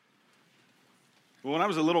Well, when I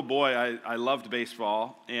was a little boy, I loved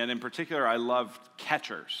baseball, and in particular, I loved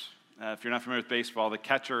catchers. If you're not familiar with baseball, the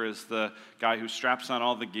catcher is the guy who straps on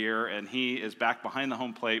all the gear, and he is back behind the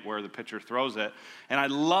home plate where the pitcher throws it. And I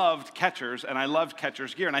loved catchers, and I loved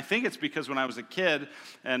catcher's gear. And I think it's because when I was a kid,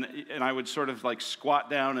 and I would sort of like squat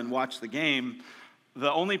down and watch the game,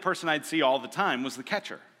 the only person I'd see all the time was the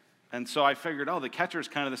catcher. And so I figured, the catcher is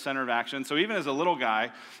kind of the center of action. So even as a little guy,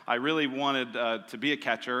 I really wanted to be a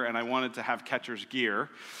catcher, and I wanted to have catcher's gear.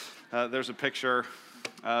 There's a picture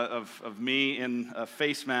of me in a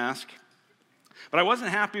face mask. But I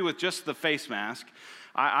wasn't happy with just the face mask.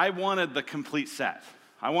 I wanted the complete set.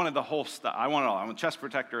 I wanted the whole stuff. I wanted it all. I wanted the chest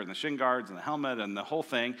protector and the shin guards and the helmet and the whole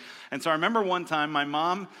thing. And so I remember one time my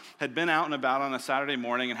mom had been out and about on a Saturday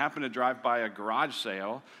morning and happened to drive by a garage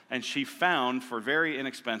sale, and she found, for very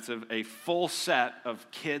inexpensive, a full set of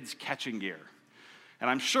kids' catching gear. And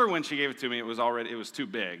I'm sure when she gave it to me, it was too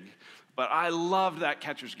big. But I loved that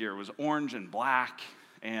catcher's gear. It was orange and black,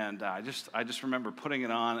 and I just remember putting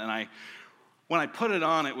it on. And when I put it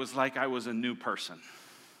on, it was like I was a new person.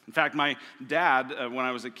 In fact, my dad, when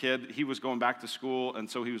I was a kid, he was going back to school, and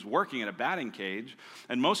so he was working at a batting cage,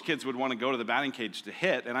 and most kids would want to go to the batting cage to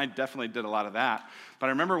hit, and I definitely did a lot of that. But I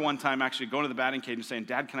remember one time actually going to the batting cage and saying,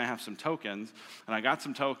 "Dad, can I have some tokens?" And I got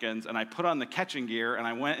some tokens, and I put on the catching gear, and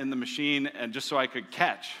I went in the machine and just so I could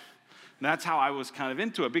catch. And that's how I was kind of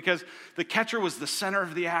into it, because the catcher was the center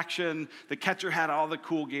of the action. The catcher had all the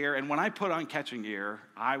cool gear, and when I put on catching gear,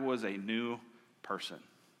 I was a new person.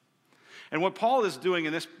 And what Paul is doing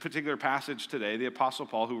in this particular passage today, the Apostle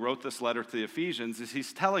Paul, who wrote this letter to the Ephesians, is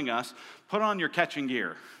he's telling us, put on your catching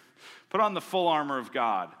gear. Put on the full armor of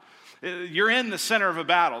God. You're in the center of a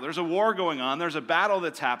battle. There's a war going on. There's a battle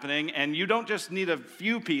that's happening, and you don't just need a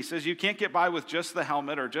few pieces. You can't get by with just the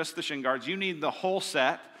helmet or just the shin guards. You need the whole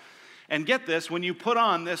set. And get this, when you put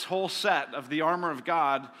on this whole set of the armor of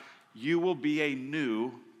God, you will be a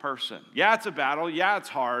new person. Yeah, it's a battle. Yeah, it's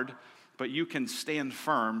hard. But you can stand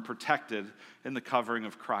firm, protected in the covering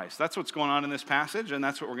of Christ. That's what's going on in this passage, and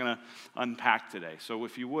that's what we're going to unpack today. So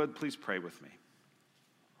if you would, please pray with me.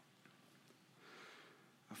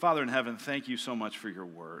 Father in heaven, thank you so much for your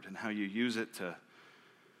word and how you use it to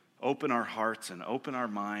open our hearts and open our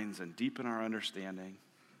minds and deepen our understanding.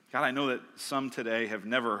 God, I know that some today have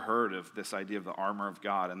never heard of this idea of the armor of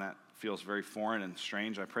God, and that feels very foreign and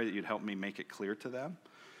strange. I pray that you'd help me make it clear to them.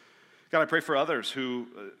 God, I pray for others who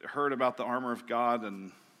heard about the armor of God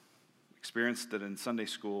and experienced it in Sunday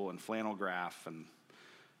school and flannel graph and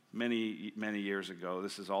many, many years ago.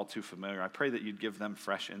 This is all too familiar. I pray that you'd give them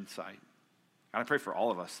fresh insight. God, I pray for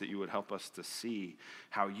all of us that you would help us to see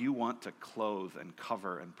how you want to clothe and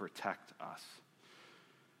cover and protect us.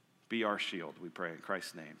 Be our shield, we pray in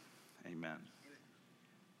Christ's name. Amen.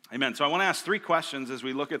 Amen. So I want to ask three questions as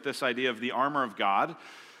we look at this idea of the armor of God.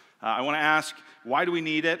 I want to ask, why do we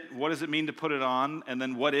need it? What does it mean to put it on? And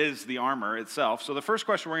then what is the armor itself? So the first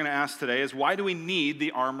question we're going to ask today is, why do we need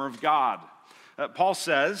the armor of God? Paul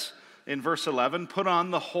says in verse 11, put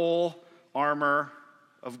on the whole armor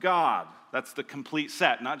of God. That's the complete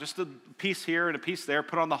set, not just a piece here and a piece there.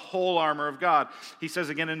 Put on the whole armor of God. He says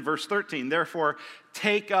again in verse 13, therefore,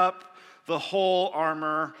 take up the whole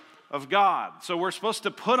armor of God. So we're supposed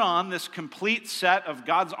to put on this complete set of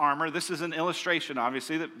God's armor. This is an illustration,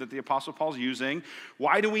 obviously, that the Apostle Paul's using.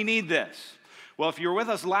 Why do we need this? Well, if you were with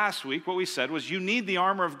us last week, what we said was you need the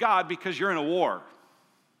armor of God because you're in a war.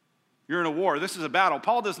 You're in a war. This is a battle.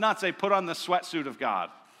 Paul does not say put on the sweatsuit of God.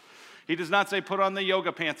 He does not say put on the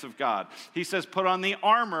yoga pants of God. He says put on the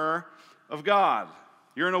armor of God.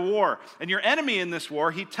 You're in a war. And your enemy in this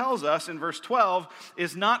war, he tells us in verse 12,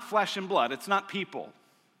 is not flesh and blood. It's not people.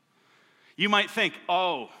 You might think,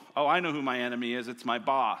 oh, I know who my enemy is. It's my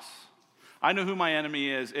boss. I know who my enemy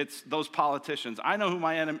is. It's those politicians. I know who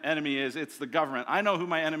my enemy is. It's the government. I know who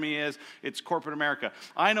my enemy is. It's corporate America.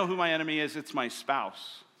 I know who my enemy is. It's my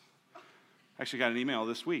spouse. I actually got an email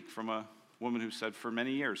this week from a woman who said, for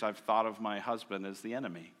many years, I've thought of my husband as the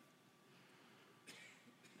enemy.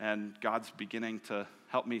 And God's beginning to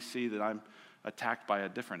help me see that I'm attacked by a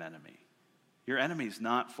different enemy. Your enemy is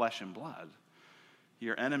not flesh and blood.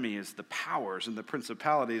 Your enemy is the powers and the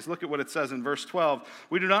principalities. Look at what it says in verse 12.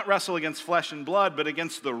 We do not wrestle against flesh and blood, but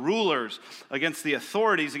against the rulers, against the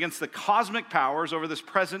authorities, against the cosmic powers over this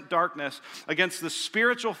present darkness, against the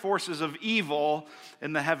spiritual forces of evil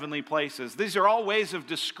in the heavenly places. These are all ways of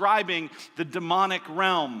describing the demonic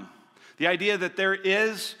realm. The idea that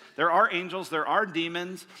there are angels, there are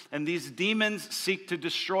demons, and these demons seek to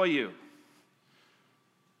destroy you.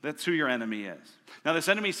 That's who your enemy is. Now, this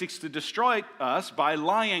enemy seeks to destroy us by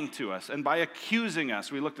lying to us and by accusing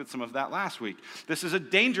us. We looked at some of that last week. This is a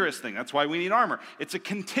dangerous thing. That's why we need armor. It's a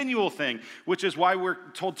continual thing, which is why we're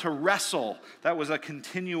told to wrestle. That was a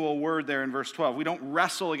continual word there in verse 12. We don't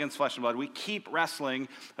wrestle against flesh and blood. We keep wrestling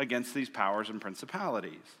against these powers and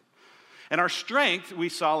principalities. And our strength, we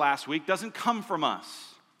saw last week, doesn't come from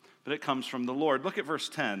us, but it comes from the Lord. Look at verse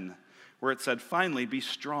 10. Where it said, finally, be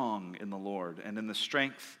strong in the Lord and in the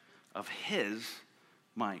strength of his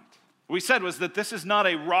might. What we said was that this is not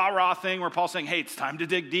a rah-rah thing where Paul's saying, hey, it's time to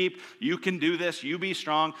dig deep. You can do this. You be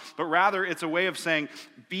strong. But rather, it's a way of saying,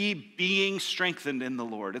 be being strengthened in the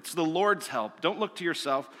Lord. It's the Lord's help. Don't look to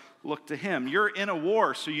yourself. Look to him. You're in a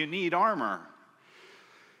war, so you need armor.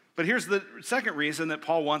 But here's the second reason that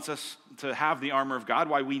Paul wants us to have the armor of God,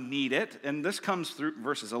 why we need it. And this comes through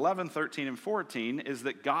verses 11, 13, and 14, is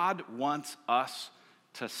that God wants us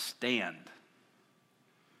to stand.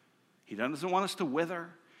 He doesn't want us to wither.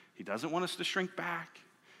 He doesn't want us to shrink back.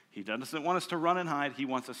 He doesn't want us to run and hide. He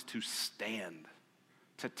wants us to stand,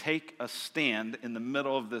 to take a stand in the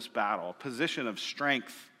middle of this battle, a position of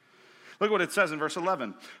strength. Look what it says in verse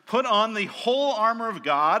 11. Put on the whole armor of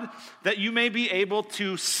God that you may be able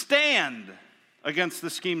to stand against the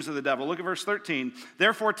schemes of the devil. Look at verse 13.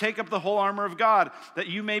 Therefore, take up the whole armor of God that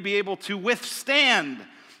you may be able to withstand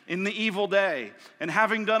in the evil day. And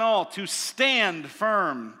having done all, to stand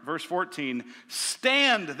firm. Verse 14.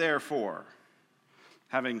 Stand therefore,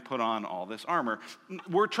 having put on all this armor.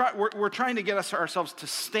 We're trying to get ourselves to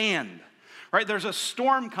stand. Right, there's a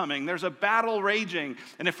storm coming, there's a battle raging,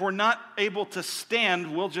 and if we're not able to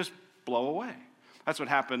stand, we'll just blow away. That's what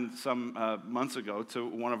happened some months ago to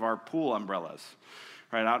one of our pool umbrellas,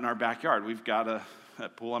 right out in our backyard. We've got a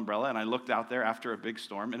pool umbrella, and I looked out there after a big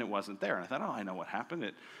storm, and it wasn't there. And I thought, oh, I know what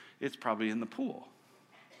happened. It's probably in the pool.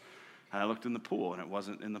 And I looked in the pool, and it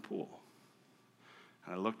wasn't in the pool.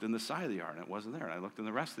 And I looked in the side of the yard, and it wasn't there. And I looked in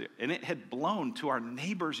the rest of the yard, and it had blown to our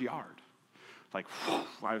neighbor's yard. Like, whew,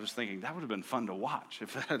 I was thinking that would have been fun to watch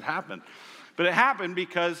if that had happened. But it happened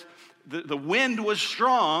because the wind was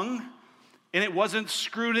strong and it wasn't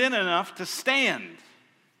screwed in enough to stand.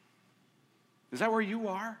 Is that where you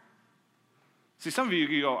are? See, some of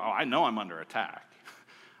you go, oh, I know I'm under attack.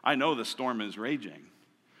 I know the storm is raging.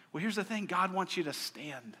 Well, here's the thing. God wants you to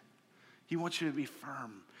stand. He wants you to be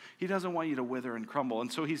firm. He doesn't want you to wither and crumble.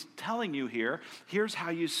 And so he's telling you here, here's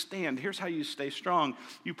how you stand. Here's how you stay strong.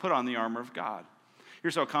 You put on the armor of God.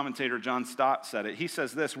 Here's how commentator John Stott said it. He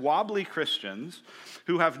says this, wobbly Christians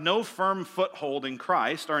who have no firm foothold in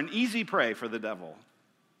Christ are an easy prey for the devil.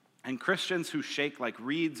 And Christians who shake like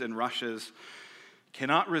reeds and rushes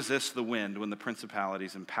cannot resist the wind when the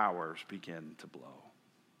principalities and powers begin to blow.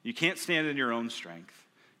 You can't stand in your own strength.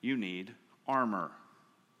 You need armor.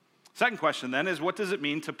 Second question then is, what does it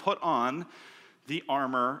mean to put on the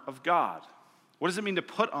armor of God? What does it mean to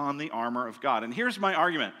put on the armor of God? And here's my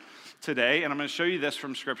argument today, and I'm going to show you this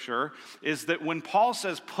from Scripture, is that when Paul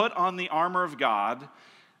says put on the armor of God,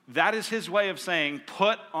 that is his way of saying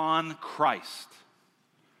put on Christ.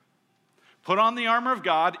 Put on the armor of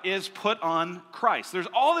God is put on Christ. There's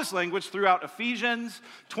all this language throughout Ephesians.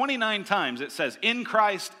 29 times it says in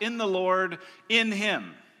Christ, in the Lord, in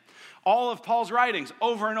him. All of Paul's writings,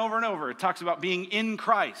 over and over and over, it talks about being in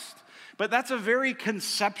Christ. But that's a very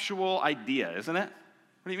conceptual idea, isn't it?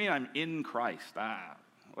 What do you mean I'm in Christ?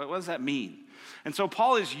 What does that mean? And so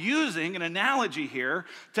Paul is using an analogy here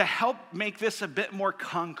to help make this a bit more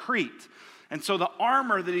concrete. And so the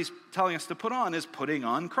armor that he's telling us to put on is putting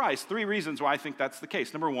on Christ. 3 reasons why I think that's the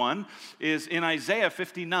case. Number 1 is in Isaiah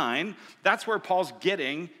 59, that's where Paul's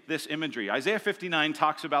getting this imagery. Isaiah 59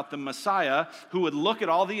 talks about the Messiah who would look at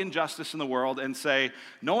all the injustice in the world and say,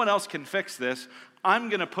 no one else can fix this. I'm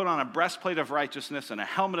going to put on a breastplate of righteousness and a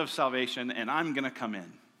helmet of salvation, and I'm going to come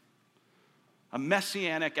in. A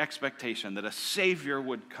messianic expectation that a Savior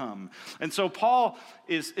would come. And so Paul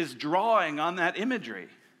is drawing on that imagery.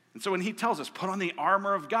 And so when he tells us, put on the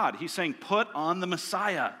armor of God, he's saying, put on the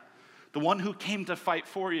Messiah, the one who came to fight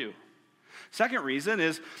for you. Second reason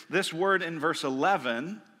is this word in verse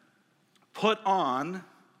 11, put on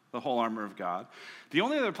the whole armor of God. The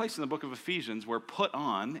only other place in the book of Ephesians where put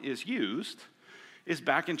on is used is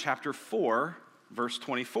back in chapter 4, verse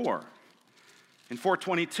 24. In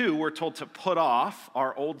 4:22, we're told to put off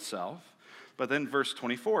our old self. But then verse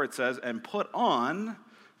 24, it says, and put on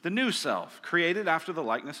the new self, created after the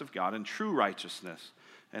likeness of God in true righteousness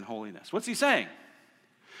and holiness. What's he saying?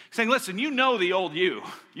 He's saying, listen, you know the old you.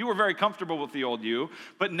 You were very comfortable with the old you,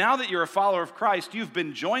 but now that you're a follower of Christ, you've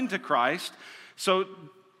been joined to Christ. So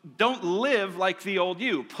don't live like the old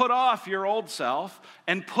you. Put off your old self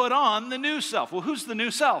and put on the new self. Well, who's the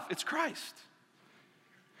new self? It's Christ.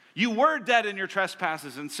 You were dead in your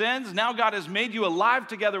trespasses and sins. Now God has made you alive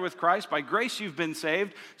together with Christ. By grace you've been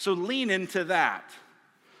saved, so lean into that.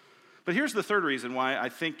 But here's the third reason why I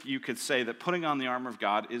think you could say that putting on the armor of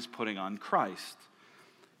God is putting on Christ.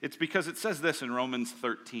 It's because it says this in Romans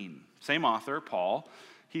 13. Same author, Paul,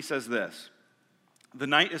 he says this: "The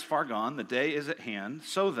night is far gone, the day is at hand.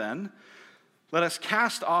 So then, let us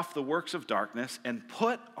cast off the works of darkness and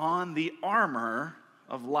put on the armor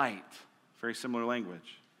of light." Very similar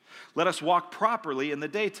language. "Let us walk properly in the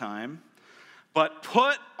daytime, but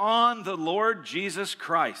put on the Lord Jesus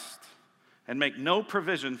Christ and make no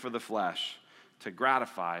provision for the flesh to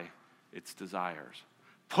gratify its desires."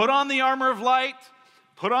 Put on the armor of light,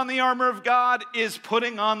 put on the armor of God is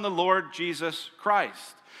putting on the Lord Jesus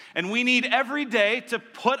Christ. And we need every day to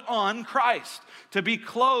put on Christ, to be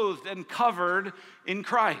clothed and covered in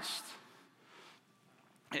Christ.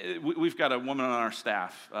 We've got a woman on our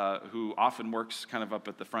staff who often works kind of up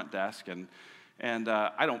at the front desk, and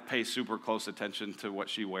I don't pay super close attention to what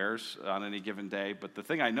she wears on any given day, but the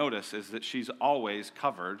thing I notice is that she's always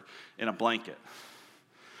covered in a blanket.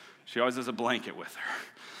 She always has a blanket with her.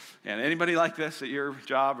 And anybody like this at your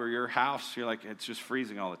job or your house, you're like, it's just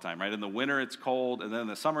freezing all the time, right? In the winter, it's cold, and then in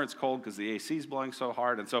the summer, it's cold because the AC is blowing so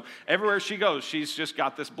hard. And so everywhere she goes, she's just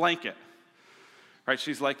got this blanket, right?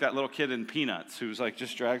 She's like that little kid in Peanuts who's like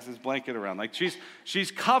just drags this blanket around. Like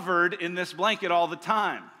she's covered in this blanket all the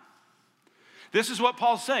time. This is what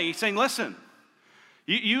Paul's saying. He's saying, listen,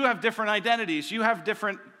 you have different identities. You have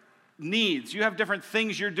different needs. You have different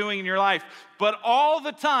things you're doing in your life. But all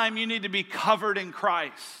the time, you need to be covered in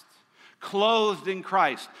Christ, clothed in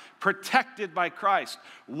Christ, protected by Christ,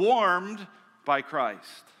 warmed by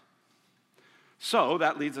Christ. So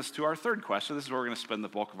that leads us to our third question. This is where we're going to spend the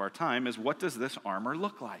bulk of our time, is what does this armor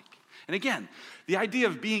look like? And again, the idea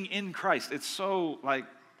of being in Christ, it's so like,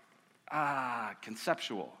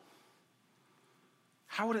 conceptual.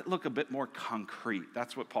 How would it look a bit more concrete?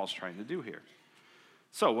 That's what Paul's trying to do here.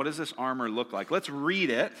 So what does this armor look like? Let's read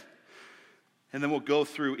it, and then we'll go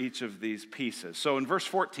through each of these pieces. So in verse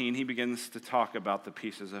 14, he begins to talk about the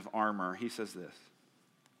pieces of armor. He says this: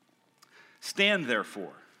 "Stand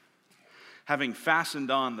therefore, having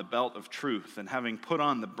fastened on the belt of truth, and having put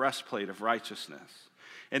on the breastplate of righteousness,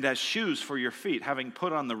 and as shoes for your feet, having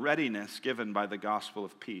put on the readiness given by the gospel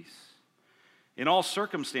of peace. In all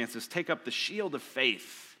circumstances, take up the shield of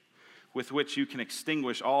faith, with which you can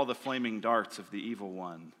extinguish all the flaming darts of the evil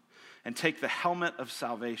one, and take the helmet of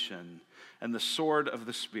salvation and the sword of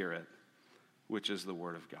the Spirit, which is the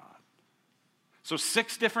word of God." So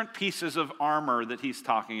 6 different pieces of armor that he's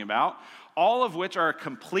talking about, all of which are a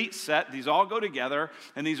complete set. These all go together,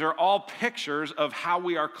 and these are all pictures of how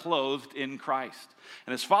we are clothed in Christ.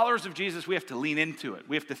 And as followers of Jesus, we have to lean into it.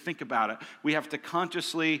 We have to think about it. We have to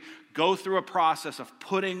consciously go through a process of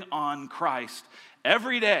putting on Christ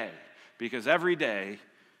every day, because every day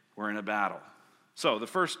we're in a battle. So the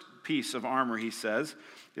first piece of armor, he says,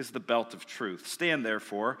 is the belt of truth. "Stand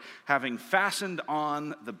therefore, having fastened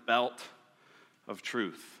on the belt of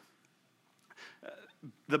truth."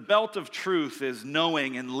 The belt of truth is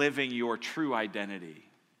knowing and living your true identity.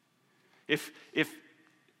 If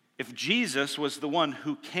Jesus was the one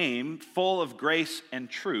who came full of grace and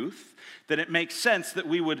truth, then it makes sense that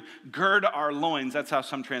we would gird our loins. That's how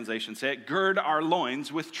some translations say it. Gird our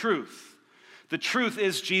loins with truth. The truth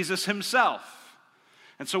is Jesus himself.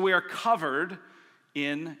 And so we are covered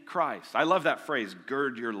in Christ. I love that phrase,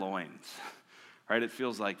 gird your loins, right? It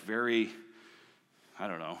feels like very,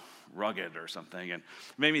 rugged or something. And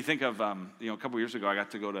it made me think of, a couple years ago, I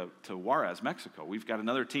got to go to Juarez, Mexico. We've got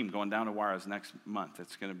another team going down to Juarez next month.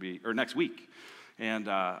 It's going to be, or next week. And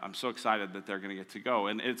I'm so excited that they're going to get to go.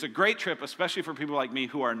 And it's a great trip, especially for people like me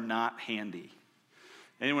who are not handy.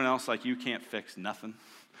 Anyone else like you can't fix nothing?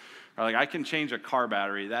 Or like, I can change a car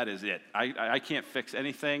battery, that is it. I can't fix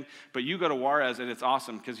anything. But you go to Juarez and it's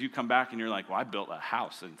awesome because you come back and you're like, well, I built a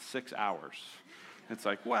house in 6 hours. It's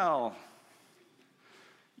like, well,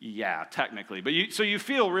 yeah, technically. But you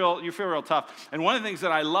feel real tough. And one of the things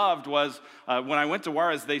that I loved was when I went to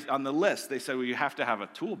Juarez, on the list, they said, well, you have to have a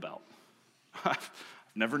tool belt. I've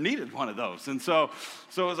never needed one of those. And so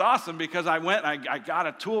it was awesome because I went and I got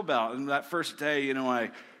a tool belt. And that first day, I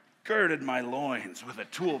girded my loins with a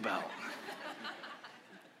tool belt.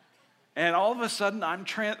 And all of a sudden,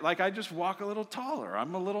 I just walk a little taller.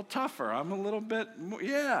 I'm a little tougher. I'm a little bit more,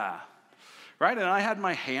 right? And I had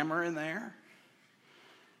my hammer in there.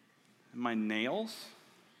 And my nails.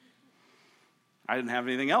 I didn't have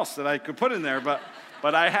anything else that I could put in there, but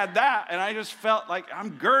But I had that, and I just felt like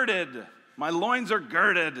I'm girded. My loins are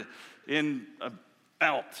girded in a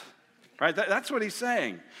belt, right? That's what he's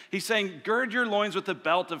saying. He's saying, gird your loins with the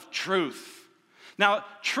belt of truth. Now,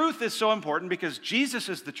 truth is so important because Jesus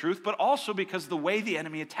is the truth, but also because the way the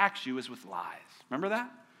enemy attacks you is with lies. Remember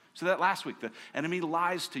that? So that last week, the enemy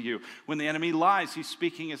lies to you. When the enemy lies, he's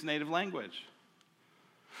speaking his native language.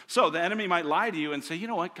 So the enemy might lie to you and say, you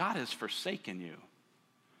know what, God has forsaken you.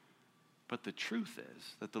 But the truth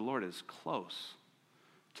is that the Lord is close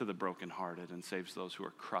to the brokenhearted and saves those who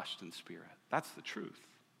are crushed in spirit. That's the truth.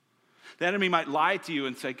 The enemy might lie to you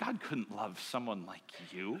and say, God couldn't love someone like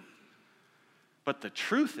you. But the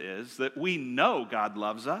truth is that we know God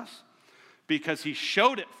loves us because he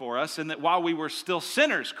showed it for us, and that while we were still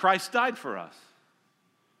sinners, Christ died for us.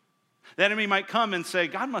 The enemy might come and say,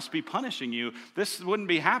 God must be punishing you. This wouldn't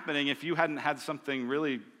be happening if you hadn't had something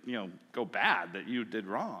really, go bad that you did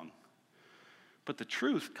wrong. But the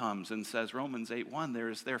truth comes and says, Romans 8:1, there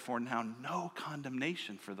is therefore now no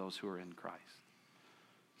condemnation for those who are in Christ.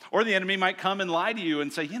 Or the enemy might come and lie to you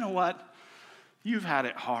and say, you know what? You've had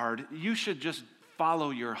it hard. You should just follow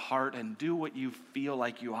your heart and do what you feel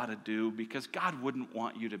like you ought to do because God wouldn't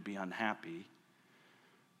want you to be unhappy,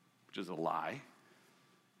 which is a lie.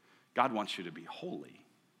 God wants you to be holy.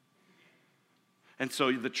 And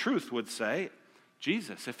so the truth would say,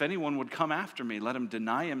 Jesus, if anyone would come after me, let him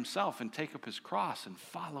deny himself and take up his cross and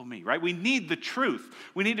follow me, right? We need the truth.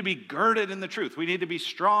 We need to be girded in the truth. We need to be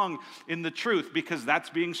strong in the truth because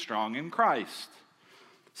that's being strong in Christ.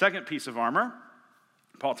 Second piece of armor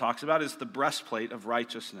Paul talks about is the breastplate of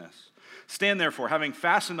righteousness. Stand therefore, having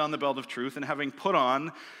fastened on the belt of truth and having put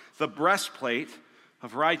on the breastplate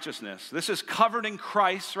of righteousness. This is covered in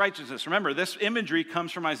Christ's righteousness. Remember, this imagery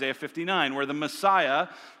comes from Isaiah 59, where the Messiah,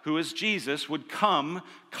 who is Jesus, would come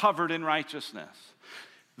covered in righteousness.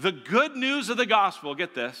 The good news of the gospel,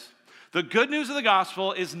 get this, the good news of the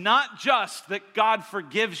gospel is not just that God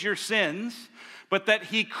forgives your sins, but that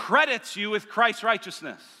he credits you with Christ's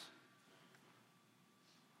righteousness.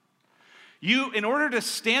 You, in order to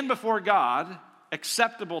stand before God,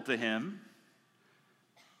 acceptable to him,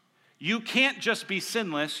 you can't just be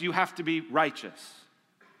sinless, you have to be righteous.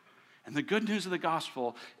 And the good news of the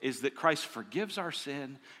gospel is that Christ forgives our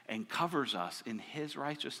sin and covers us in his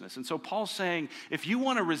righteousness. And so Paul's saying, if you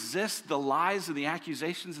want to resist the lies and the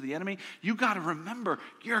accusations of the enemy, you got to remember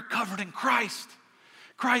you're covered in Christ.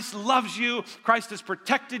 Christ loves you. Christ has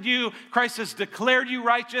protected you. Christ has declared you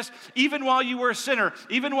righteous. Even while you were a sinner,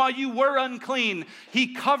 even while you were unclean,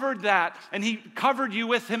 he covered that, and he covered you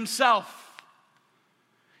with himself.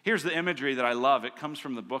 Here's the imagery that I love. It comes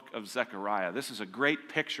from the book of Zechariah. This is a great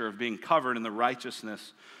picture of being covered in the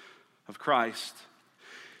righteousness of Christ.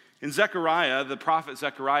 In Zechariah, the prophet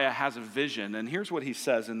Zechariah has a vision, and here's what he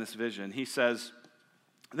says in this vision. He says,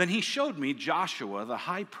 "Then he showed me Joshua, the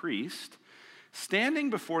high priest, standing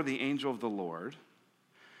before the angel of the Lord,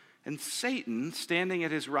 and Satan standing at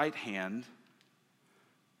his right hand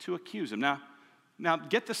to accuse him." Now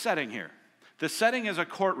get the setting here. The setting is a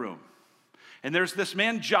courtroom. And there's this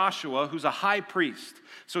man Joshua who's a high priest.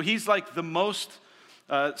 So he's like the most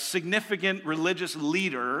significant religious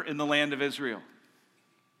leader in the land of Israel.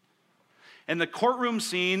 And the courtroom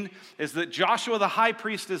scene is that Joshua the high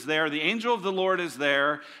priest is there, the angel of the Lord is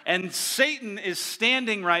there, and Satan is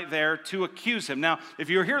standing right there to accuse him. Now, if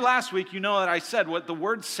you were here last week, you know that I said what the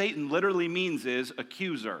word Satan literally means is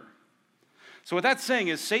accuser. So what that's saying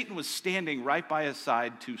is Satan was standing right by his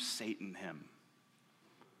side to Satan him.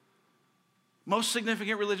 Most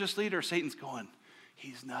significant religious leader, Satan's going,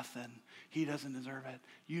 he's nothing. He doesn't deserve it.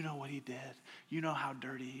 You know what he did. You know how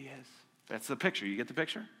dirty he is. That's the picture. You get the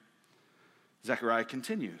picture? Zechariah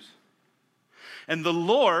continues. "And the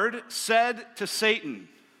Lord said to Satan,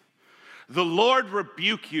 'The Lord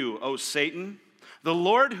rebuke you, O Satan. The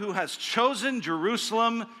Lord who has chosen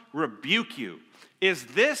Jerusalem rebuke you. Is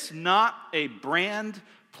this not a brand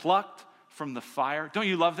plucked from the fire?'" Don't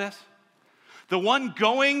you love this? The one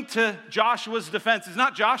going to Joshua's defense is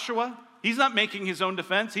not Joshua. He's not making his own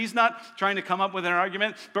defense. He's not trying to come up with an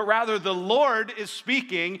argument, but rather the Lord is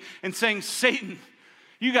speaking and saying, "Satan,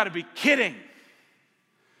 you got to be kidding.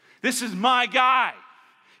 This is my guy.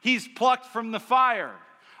 He's plucked from the fire.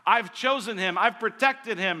 I've chosen him. I've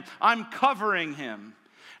protected him. I'm covering him."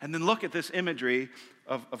 And then look at this imagery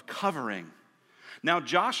of covering. "Now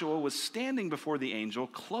Joshua was standing before the angel,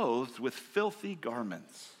 clothed with filthy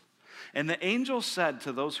garments. And the angel said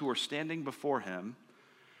to those who were standing before him,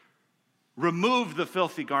 'Remove the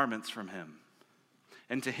filthy garments from him.'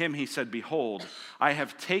 And to him he said, 'Behold, I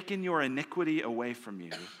have taken your iniquity away from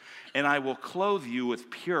you, and I will clothe you with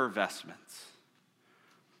pure vestments.'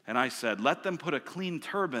 And I said, let them put a clean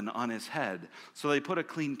turban on his head. So they put a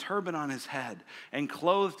clean turban on his head and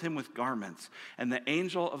clothed him with garments. And the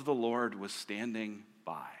angel of the Lord was standing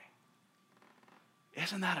by.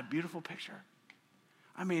 Isn't that a beautiful picture?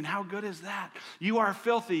 I mean, how good is that? You are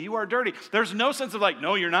filthy. You are dirty. There's no sense of like,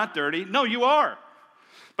 no, you're not dirty. No, you are.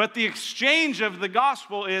 But the exchange of the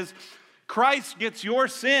gospel is Christ gets your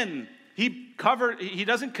sin. He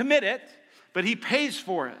doesn't commit it, but he pays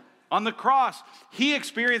for it. On the cross, he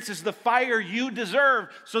experiences the fire you deserve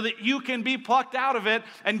so that you can be plucked out of it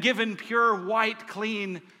and given pure, white,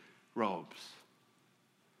 clean robes.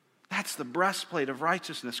 That's the breastplate of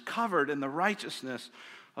righteousness, covered in the righteousness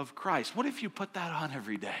of Christ. What if you put that on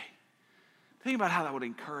every day? Think about how that would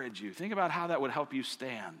encourage you. Think about how that would help you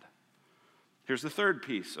stand. Here's the third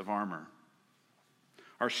piece of armor.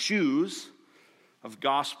 Our shoes of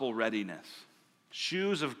gospel readiness.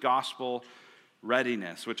 Shoes of gospel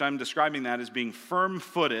readiness, which I'm describing that as being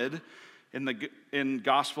firm-footed in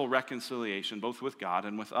gospel reconciliation, both with God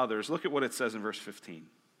and with others. Look at what it says in verse 15.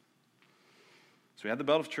 So we had the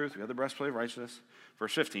belt of truth, we had the breastplate of righteousness.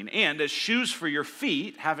 Verse 15, and as shoes for your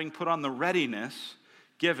feet, having put on the readiness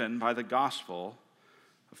given by the gospel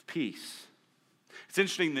of peace. It's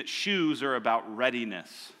interesting that shoes are about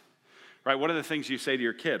readiness, right? What are the things you say to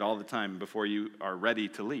your kid all the time before you are ready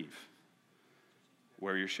to leave?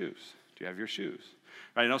 Wear your shoes. Do you have your shoes?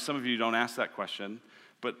 Right, I know some of you don't ask that question,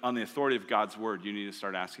 but on the authority of God's word, you need to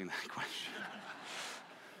start asking that question.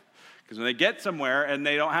 Because when they get somewhere and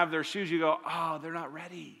they don't have their shoes, you go, oh, they're not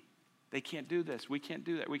ready. They can't do this. We can't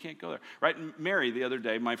do that. We can't go there. Right? And Mary, the other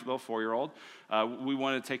day, my little 4-year-old, we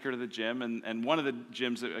wanted to take her to the gym, and one of the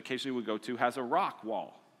gyms that occasionally we go to has a rock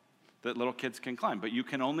wall that little kids can climb, but you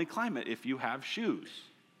can only climb it if you have shoes.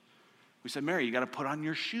 We said, Mary, you got to put on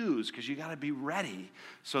your shoes because you got to be ready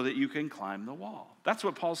so that you can climb the wall. That's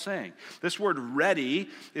what Paul's saying. This word ready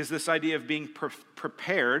is this idea of being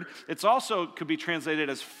prepared. It's also could be translated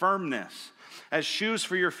as firmness, as shoes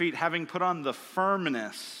for your feet, having put on the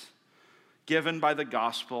firmness given by the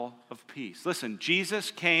gospel of peace. Listen,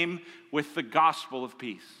 Jesus came with the gospel of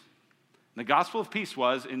peace. And the gospel of peace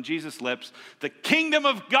was, in Jesus' lips, the kingdom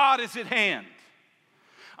of God is at hand.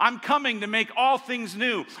 I'm coming to make all things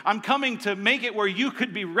new. I'm coming to make it where you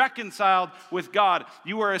could be reconciled with God.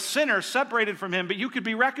 You were a sinner separated from him, but you could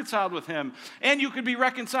be reconciled with him. And you could be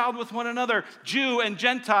reconciled with one another, Jew and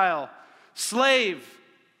Gentile, slave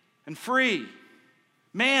and free,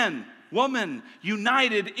 man, woman,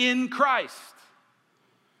 united in Christ.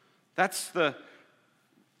 That's the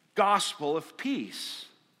gospel of peace.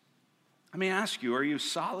 Let me ask you, are you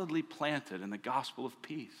solidly planted in the gospel of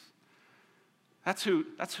peace? That's who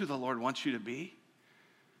the Lord wants you to be.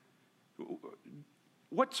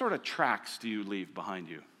 What sort of tracks do you leave behind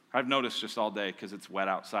you? I've noticed just all day because it's wet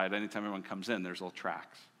outside. Anytime everyone comes in, there's little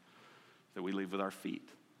tracks that we leave with our feet.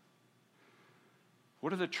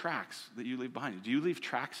 What are the tracks that you leave behind you? Do you leave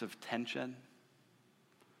tracks of tension?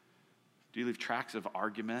 Do you leave tracks of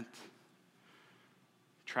argument?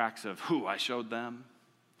 Tracks of who I showed them?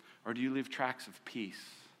 Or do you leave tracks of peace,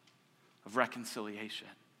 of reconciliation,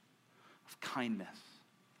 of kindness?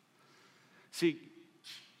 See,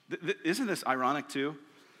 isn't this ironic too?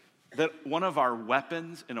 That one of our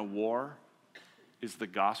weapons in a war is the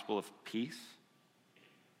gospel of peace?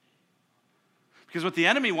 Because what the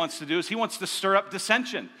enemy wants to do is he wants to stir up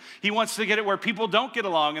dissension. He wants to get it where people don't get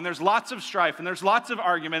along, and there's lots of strife, and there's lots of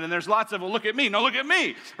argument, and there's lots of, well, look at me, no, look at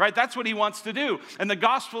me, right? That's what he wants to do. And the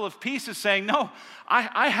gospel of peace is saying, no,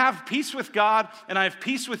 I have peace with God, and I have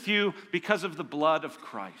peace with you because of the blood of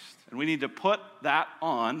Christ. And we need to put that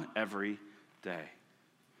on every day.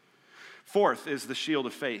 Fourth is the shield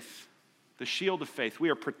of faith. The shield of faith. We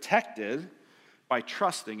are protected by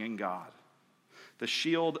trusting in God. The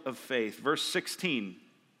shield of faith. Verse 16.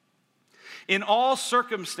 In all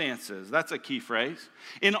circumstances, that's a key phrase.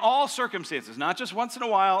 In all circumstances, not just once in a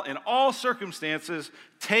while, in all circumstances,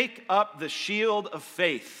 take up the shield of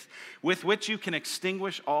faith with which you can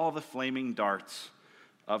extinguish all the flaming darts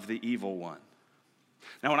of the evil one.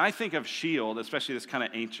 Now, when I think of shield, especially this kind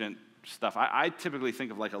of ancient stuff, I typically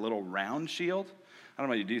think of like a little round shield. I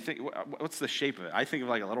don't know, do you think, what's the shape of it? I think of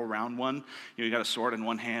like a little round one. You got a sword in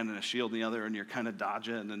one hand and a shield in the other, and you're kind of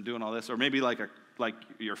dodging and doing all this. Or maybe like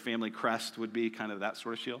your family crest would be kind of that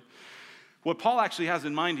sort of shield. What Paul actually has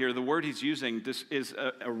in mind here, the word he's using, this is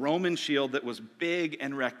a Roman shield that was big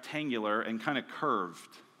and rectangular and kind of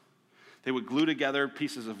curved. They would glue together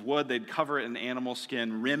pieces of wood. They'd cover it in animal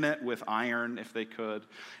skin, rim it with iron if they could.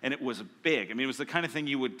 And it was big. I mean, it was the kind of thing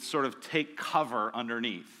you would sort of take cover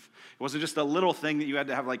underneath. It wasn't just a little thing that you had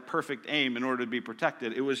to have like perfect aim in order to be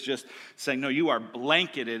protected. It was just saying, no, you are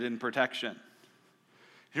blanketed in protection.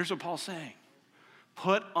 Here's what Paul's saying.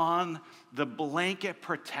 Put on the blanket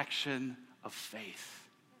protection of faith.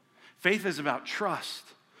 Faith is about trust.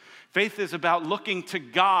 Faith is about looking to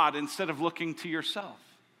God instead of looking to yourself.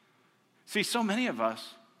 See, so many of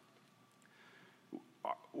us,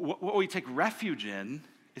 what we take refuge in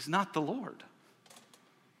is not the Lord.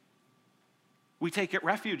 We take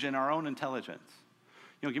refuge in our own intelligence.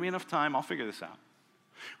 Give me enough time, I'll figure this out.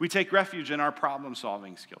 We take refuge in our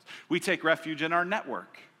problem-solving skills. We take refuge in our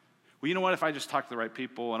network. Well, you know what? If I just talk to the right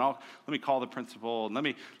people, and let me call the principal, and let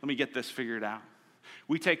me get this figured out.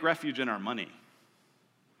 We take refuge in our money.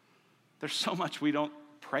 There's so much we don't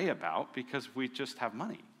pray about because we just have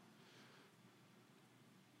money.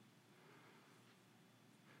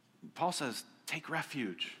 Paul says, take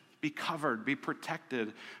refuge, be covered, be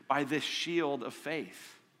protected by this shield of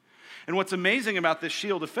faith. And what's amazing about this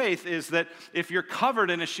shield of faith is that if you're covered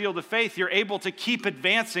in a shield of faith, you're able to keep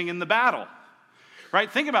advancing in the battle. Right?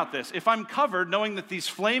 Think about this. If I'm covered knowing that these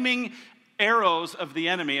flaming arrows of the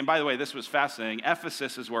enemy, and by the way, this was fascinating.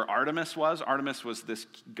 Ephesus is where Artemis was. Artemis was this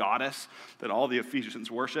goddess that all the Ephesians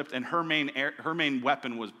worshiped, and her main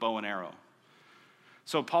weapon was bow and arrow.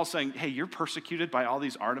 So Paul's saying, hey, you're persecuted by all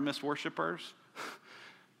these Artemis worshipers.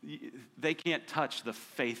 They can't touch the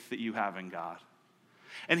faith that you have in God.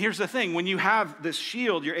 And here's the thing, when you have this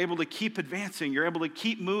shield, you're able to keep advancing, you're able to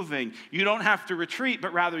keep moving. You don't have to retreat,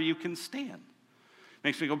 but rather you can stand.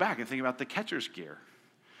 Makes me go back and think about the catcher's gear.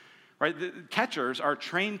 Right? The catchers are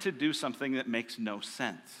trained to do something that makes no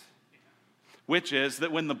sense, which is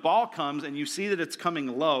that when the ball comes and you see that it's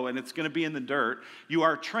coming low and it's going to be in the dirt, you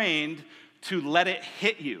are trained to let it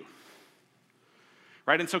hit you.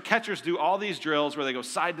 Right? And so catchers do all these drills where they go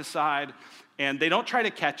side to side, and they don't try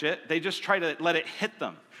to catch it, they just try to let it hit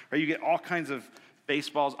them. Right? You get all kinds of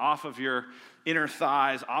baseballs off of your inner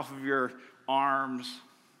thighs, off of your arms.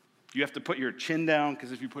 You have to put your chin down,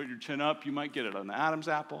 because if you put your chin up, you might get it on the Adam's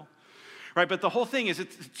apple. Right? But the whole thing is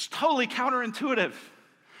it's totally counterintuitive.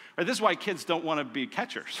 Right? This is why kids don't want to be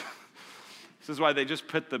catchers. This is why they just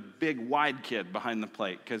put the big wide kid behind the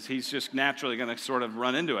plate, because he's just naturally going to sort of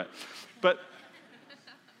run into it. But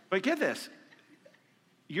get this.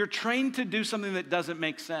 You're trained to do something that doesn't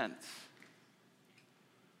make sense.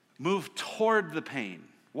 Move toward the pain.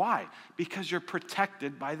 Why? Because you're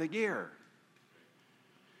protected by the gear.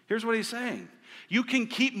 Here's what he's saying. You can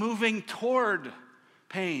keep moving toward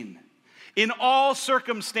pain in all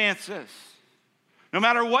circumstances. No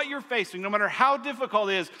matter what you're facing, no matter how difficult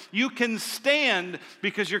it is, you can stand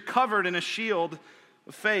because you're covered in a shield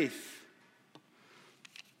of faith.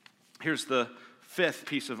 Here's the fifth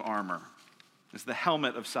piece of armor. It's the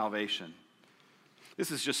helmet of salvation. This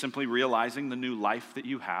is just simply realizing the new life that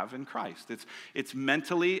you have in Christ. It's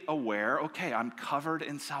mentally aware, okay, I'm covered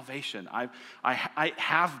in salvation. I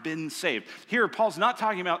have been saved. Here, Paul's not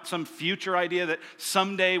talking about some future idea that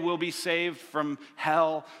someday we'll be saved from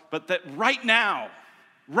hell, but that right now,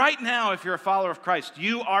 if you're a follower of Christ,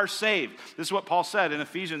 you are saved. This is what Paul said in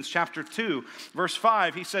Ephesians chapter 2, verse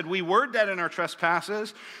 5. He said, we were dead in our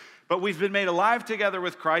trespasses, but we've been made alive together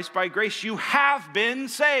with Christ. By grace, you have been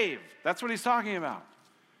saved. That's what he's talking about.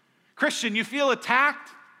 Christian, you feel attacked?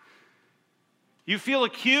 You feel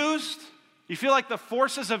accused? You feel like the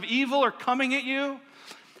forces of evil are coming at you?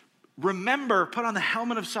 Remember, put on the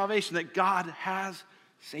helmet of salvation that God has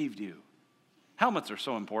saved you. Helmets are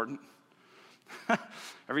so important.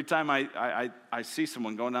 Every time I see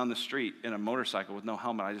someone going down the street in a motorcycle with no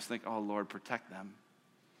helmet, I just think, oh, Lord, protect them.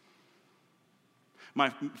 My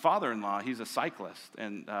father-in-law, he's a cyclist,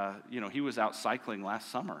 and he was out cycling last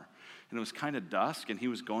summer, and it was kind of dusk, and he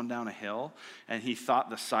was going down a hill, and he thought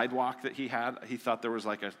the sidewalk that he thought there was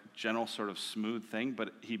like a general sort of smooth thing,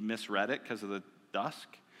 but he misread it because of the dusk,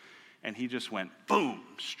 and he just went, boom,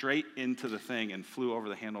 straight into the thing and flew over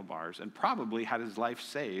the handlebars, and probably had his life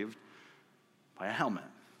saved by a helmet.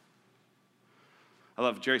 I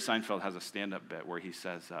love, Jerry Seinfeld has a stand-up bit where he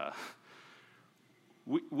says,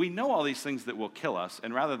 we know all these things that will kill us,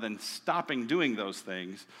 and rather than stopping doing those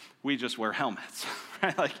things, we just wear helmets.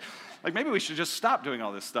 Right? Like maybe we should just stop doing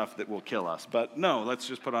all this stuff that will kill us. But no, let's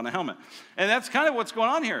just put on a helmet. And that's kind of what's going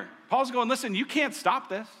on here. Paul's going, listen, you can't stop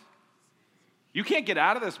this. You can't get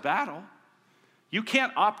out of this battle. You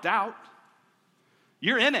can't opt out.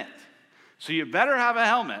 You're in it. So you better have a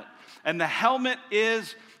helmet. And the helmet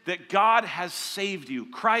is that God has saved you.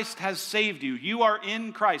 Christ has saved you. You are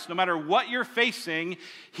in Christ. No matter what you're facing,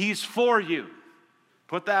 he's for you.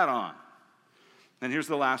 Put that on. And here's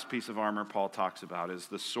the last piece of armor Paul talks about is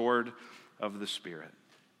the sword of the Spirit.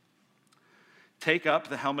 Take up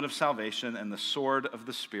the helmet of salvation and the sword of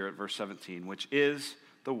the Spirit, verse 17, which is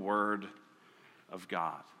the word of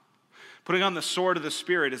God. Putting on the sword of the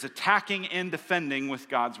Spirit is attacking and defending with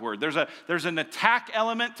God's word. There's an attack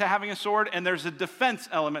element to having a sword, and there's a defense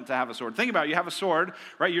element to have a sword. Think about it. You have a sword,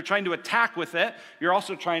 right? You're trying to attack with it. You're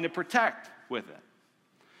also trying to protect with it.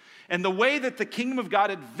 And the way that the kingdom of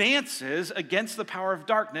God advances against the power of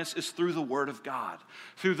darkness is through the word of God,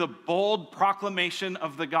 through the bold proclamation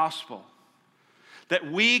of the gospel. That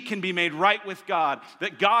we can be made right with God,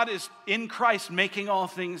 that God is in Christ making all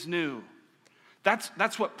things new.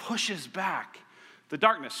 That's what pushes back the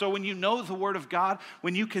darkness. So when you know the word of God,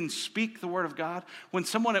 when you can speak the word of God, when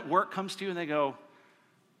someone at work comes to you and they go,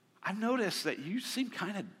 I've noticed that you seem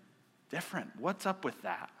kind of different. What's up with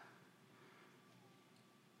that?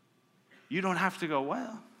 You don't have to go,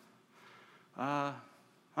 well, I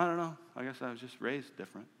don't know. I guess I was just raised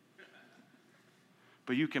different.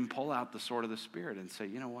 But you can pull out the sword of the Spirit and say,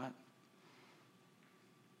 you know what?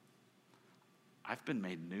 I've been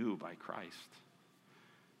made new by Christ.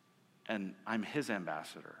 And I'm his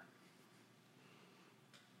ambassador.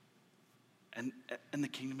 And the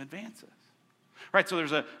kingdom advances. Right, so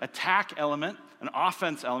there's an attack element, an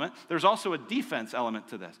offense element. There's also a defense element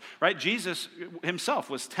to this. Right, Jesus himself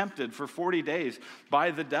was tempted for 40 days by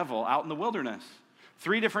the devil out in the wilderness.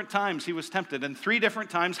 3 different times he was tempted. And 3 different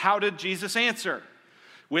times, how did Jesus answer?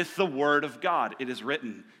 With the word of God. It is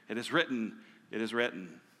written, it is written, it is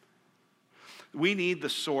written. We need the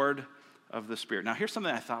sword of the Spirit. Now, here's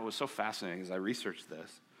something I thought was so fascinating as I researched this,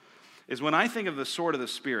 is when I think of the sword of the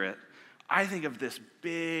Spirit, I think of this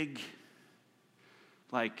big,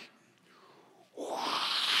 like,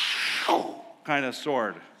 kind of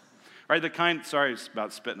sword. Right, the kind, sorry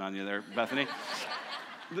about spitting on you there, Bethany.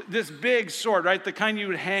 This big sword, right, the kind you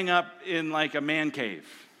would hang up in like a man cave.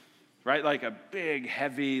 Right, like a big,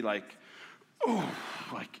 heavy, right,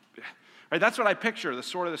 that's what I picture, the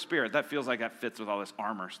sword of the Spirit. That feels like that fits with all this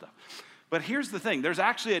armor stuff. But here's the thing, there's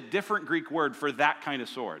actually a different Greek word for that kind of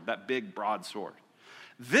sword, that big, broad sword.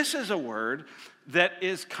 This is a word that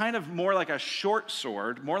is kind of more like a short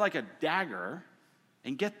sword, more like a dagger.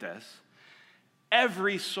 And get this,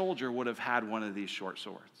 every soldier would have had one of these short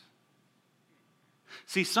swords.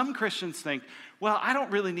 See, some Christians think, well, I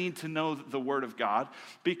don't really need to know the word of God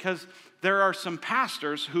because there are some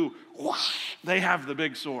pastors who, they have the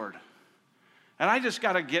big sword. And I just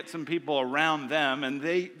got to get some people around them and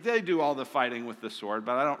they do all the fighting with the sword,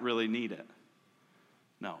 but I don't really need it.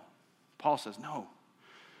 No. Paul says, no.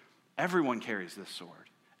 Everyone carries this sword.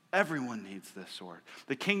 Everyone needs this sword.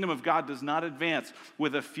 The kingdom of God does not advance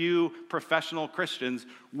with a few professional Christians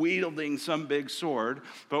wielding some big sword,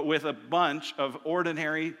 but with a bunch of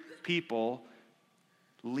ordinary people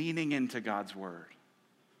leaning into God's word.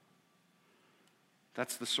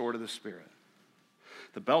 That's the sword of the Spirit.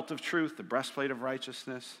 The belt of truth, the breastplate of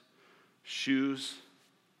righteousness, shoes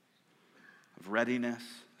of readiness,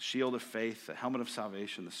 shield of faith, the helmet of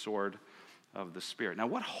salvation, the sword of the Spirit. Now,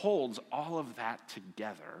 what holds all of that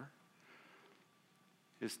together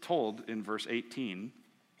is told in verse 18,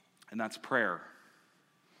 and that's prayer.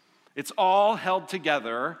 It's all held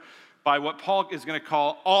together by what Paul is going to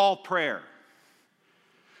call all prayer.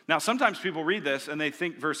 Now, sometimes people read this and they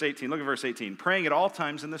think verse 18, look at verse 18, praying at all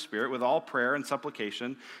times in the Spirit with all prayer and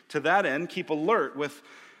supplication. To that end, keep alert with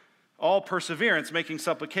all perseverance, making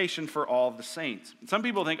supplication for all the saints. Some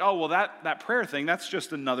people think, oh, well, that prayer thing, that's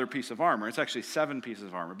just another piece of armor. It's actually 7 pieces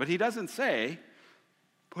of armor. But he doesn't say,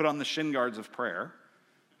 put on the shin guards of prayer,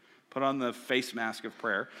 put on the face mask of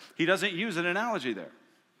prayer. He doesn't use an analogy there.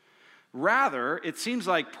 Rather, it seems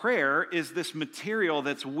like prayer is this material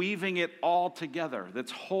that's weaving it all together,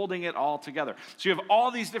 that's holding it all together. So you have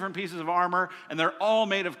all these different pieces of armor, and they're all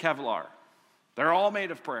made of Kevlar. They're all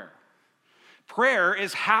made of prayer. Prayer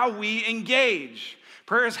is how we engage.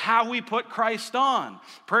 Prayer is how we put Christ on.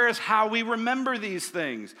 Prayer is how we remember these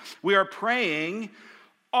things. We are praying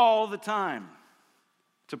all the time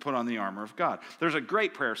to put on the armor of God. There's a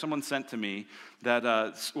great prayer someone sent to me that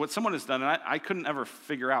what someone has done, and I couldn't ever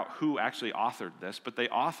figure out who actually authored this, but they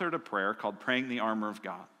authored a prayer called Praying the Armor of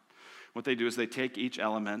God. What they do is they take each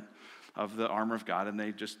element of the armor of God and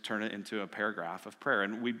they just turn it into a paragraph of prayer.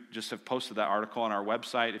 And we just have posted that article on our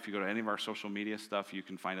website. If you go to any of our social media stuff, you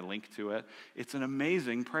can find a link to it. It's an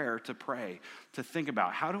amazing prayer to pray, to think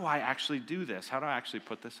about, how do I actually do this? How do I actually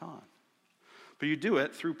put this on? But you do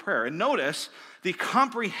it through prayer. And notice the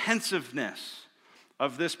comprehensiveness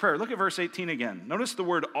of this prayer. Look at verse 18 again. Notice the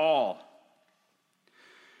word all.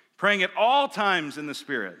 Praying at all times in the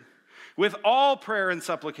Spirit, with all prayer and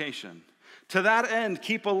supplication. To that end,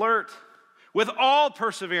 keep alert with all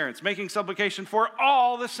perseverance, making supplication for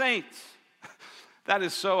all the saints.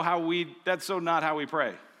 That's so not how we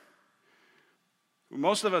pray.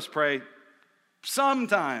 Most of us pray,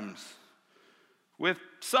 sometimes, with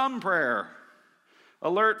some prayer,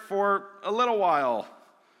 alert for a little while,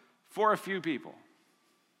 for a few people.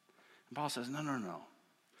 And Paul says, no, no, no.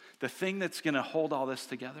 The thing that's going to hold all this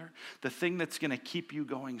together, the thing that's going to keep you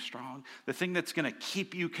going strong, the thing that's going to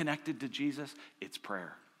keep you connected to Jesus, it's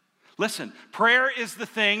prayer. Listen, prayer is the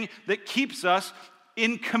thing that keeps us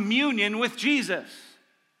in communion with Jesus.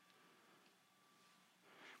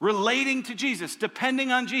 Relating to Jesus,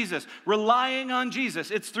 depending on Jesus, relying on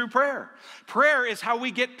Jesus. It's through prayer. Prayer is how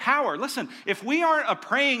we get power. Listen, if we aren't a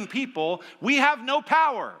praying people, we have no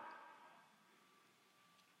power.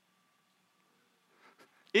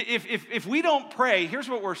 If we don't pray, here's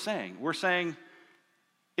what we're saying. We're saying,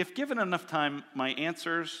 if given enough time, my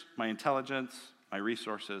answers, my intelligence, my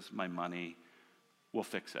resources, my money will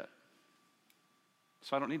fix it.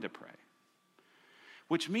 So I don't need to pray.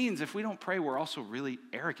 Which means if we don't pray, we're also really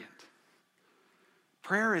arrogant.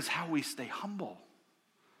 Prayer is how we stay humble.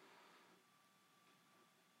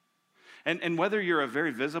 And whether you're a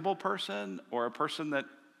very visible person or a person that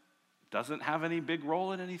doesn't have any big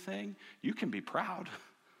role in anything, you can be proud.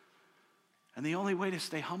 And the only way to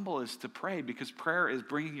stay humble is to pray, because prayer is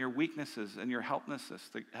bringing your weaknesses and your helplessness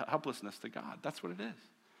to God. That's what it is.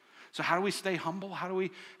 So how do we stay humble? How do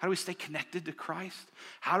we stay connected to Christ?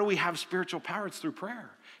 How do we have spiritual power? It's through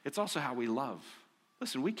prayer. It's also how we love.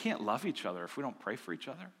 Listen, we can't love each other if we don't pray for each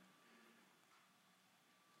other.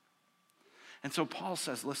 And so Paul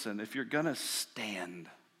says, listen, if you're going to stand,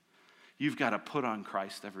 you've got to put on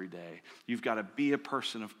Christ every day. You've got to be a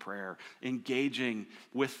person of prayer, engaging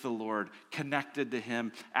with the Lord, connected to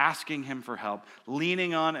him, asking him for help,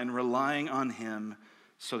 leaning on and relying on him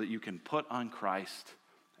so that you can put on Christ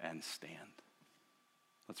and stand.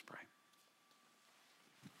 Let's pray.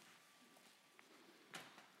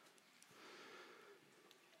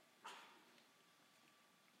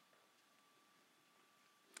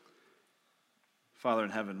 Father in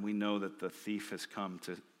heaven, we know that the thief has come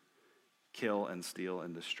to kill and steal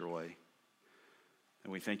and destroy.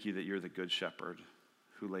 And we thank you that you're the good shepherd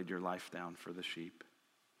who laid your life down for the sheep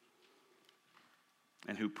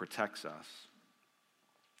and who protects us.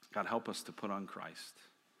 God, help us to put on Christ,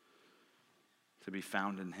 to be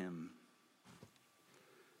found in him,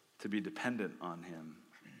 to be dependent on him,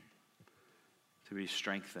 to be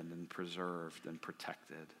strengthened and preserved and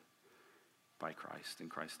protected by Christ and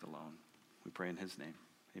Christ alone. We pray in his name.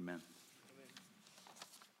 Amen.